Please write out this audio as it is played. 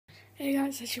Hey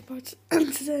guys, it's your boy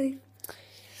today.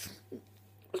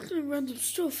 Looking at random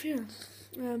stuff, yeah.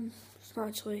 It's not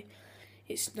actually,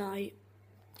 it's night.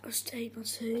 I just ate my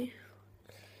tea.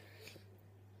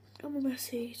 I'm a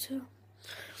messy eater.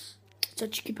 It's a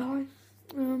chicken pie.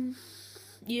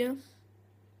 Yeah.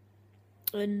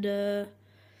 And,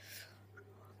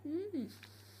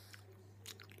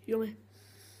 yummy.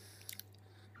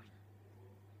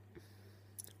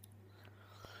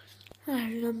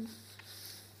 And,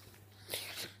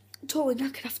 totally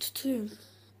knackered after two.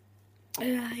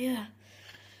 Yeah.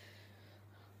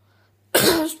 I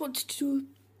just wanted to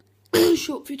do a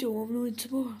short video on doing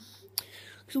tomorrow.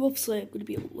 Because obviously I'm going to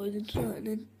be uploading tonight, and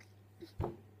then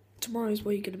tomorrow is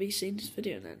where you're going to be seeing this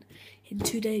video, and then in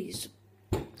 2 days,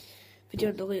 video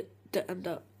and don't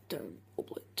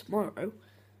upload tomorrow.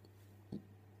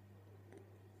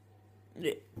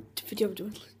 The video I'm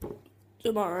doing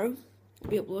tomorrow will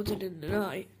be uploaded in the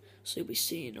night, so you'll be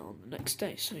seeing it on the next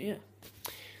day. So yeah,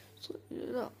 so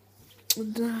that.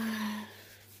 And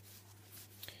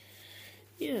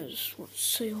yeah, I just want to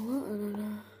say all that, and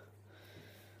then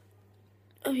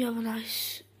hope you had a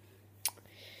nice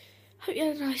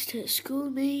day at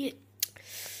school. Me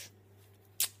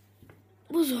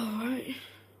was alright.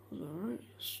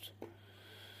 Just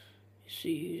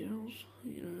see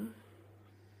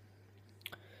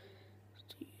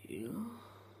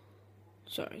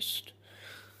sorry, just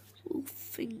a little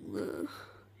thing there. I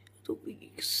don't think you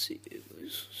can see it, but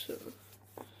it's just a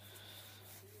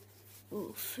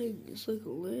little thing. It's like a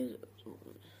lid.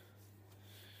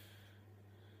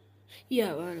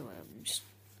 Yeah, well, anyway, I'm just.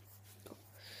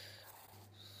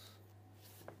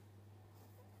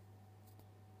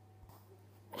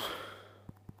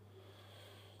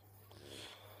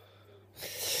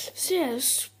 So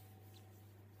yes,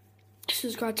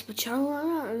 subscribe to my channel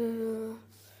and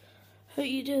hope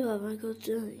you do have a good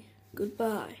day.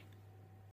 Goodbye.